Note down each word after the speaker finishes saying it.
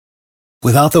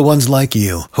Without the ones like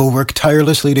you, who work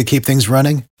tirelessly to keep things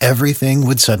running, everything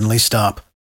would suddenly stop.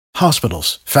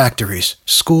 Hospitals, factories,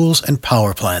 schools, and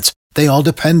power plants, they all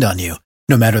depend on you.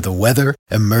 No matter the weather,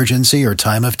 emergency, or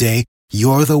time of day,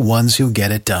 you're the ones who get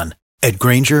it done. At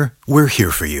Grainger, we're here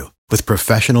for you with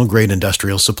professional-grade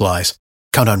industrial supplies.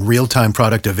 Count on real-time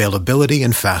product availability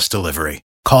and fast delivery.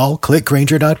 Call, click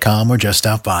Grainger.com, or just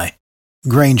stop by.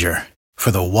 Grainger, for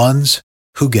the ones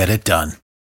who get it done.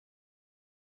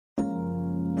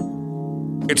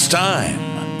 It's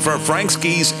time for Frank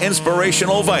Ski's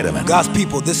Inspirational Vitamin. God's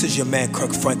people, this is your man,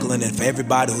 Kirk Franklin, and for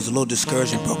everybody who's a little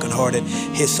discouraged and brokenhearted,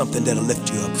 here's something that'll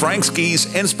lift you up. Frank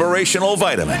Ski's Inspirational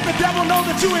Vitamin. Let the devil know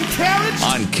that you encouraged.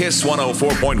 On KISS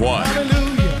 104.1.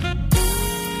 Hallelujah.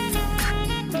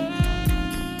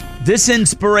 This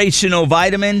Inspirational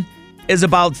Vitamin is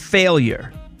about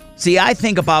failure. See, I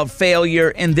think about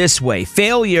failure in this way.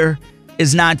 Failure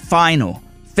is not final.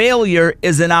 Failure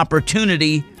is an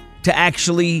opportunity to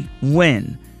actually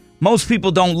win. Most people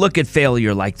don't look at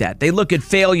failure like that. They look at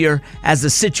failure as a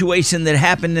situation that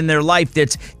happened in their life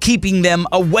that's keeping them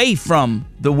away from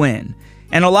the win.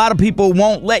 And a lot of people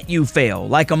won't let you fail,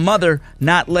 like a mother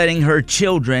not letting her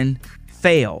children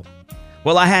fail.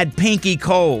 Well, I had Pinky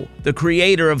Cole, the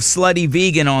creator of Slutty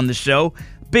Vegan, on the show.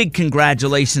 Big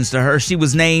congratulations to her. She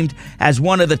was named as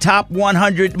one of the top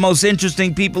 100 most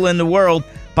interesting people in the world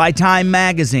by Time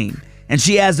Magazine. And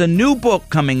she has a new book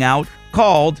coming out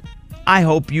called I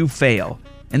Hope You Fail.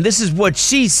 And this is what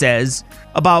she says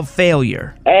about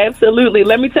failure. Absolutely.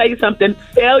 Let me tell you something.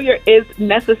 Failure is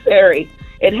necessary.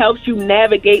 It helps you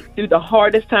navigate through the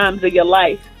hardest times of your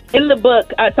life. In the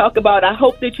book, I talk about, I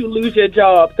hope that you lose your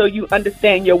job so you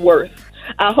understand your worth.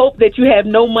 I hope that you have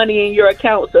no money in your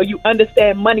account so you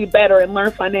understand money better and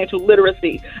learn financial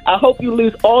literacy. I hope you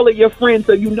lose all of your friends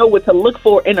so you know what to look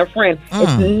for in a friend.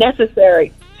 It's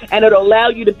necessary. And it'll allow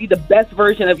you to be the best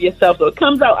version of yourself. So it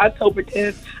comes out October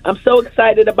 10th. I'm so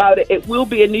excited about it. It will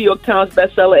be a New York Times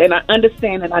bestseller, and I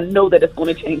understand and I know that it's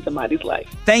going to change somebody's life.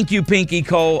 Thank you, Pinky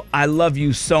Cole. I love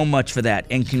you so much for that.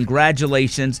 And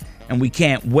congratulations. And we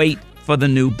can't wait for the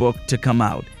new book to come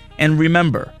out. And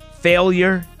remember,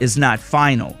 failure is not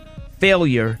final.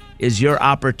 Failure is your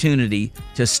opportunity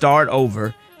to start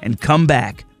over and come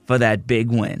back for that big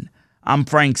win. I'm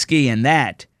Frank Ski, and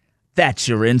that's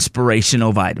your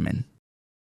Inspirational Vitamin.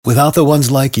 Without the ones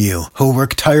like you, who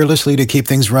work tirelessly to keep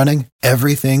things running,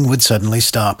 everything would suddenly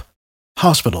stop.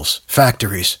 Hospitals,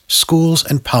 factories, schools,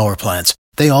 and power plants,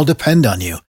 they all depend on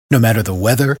you. No matter the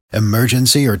weather,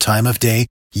 emergency, or time of day,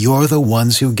 you're the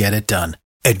ones who get it done.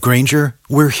 At Grainger,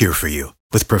 we're here for you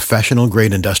with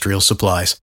professional-grade industrial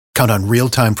supplies. Count on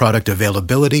real-time product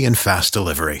availability and fast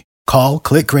delivery. Call,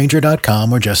 click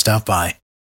Grainger.com, or just stop by.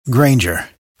 Grainger,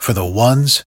 for the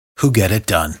ones who get it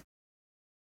done.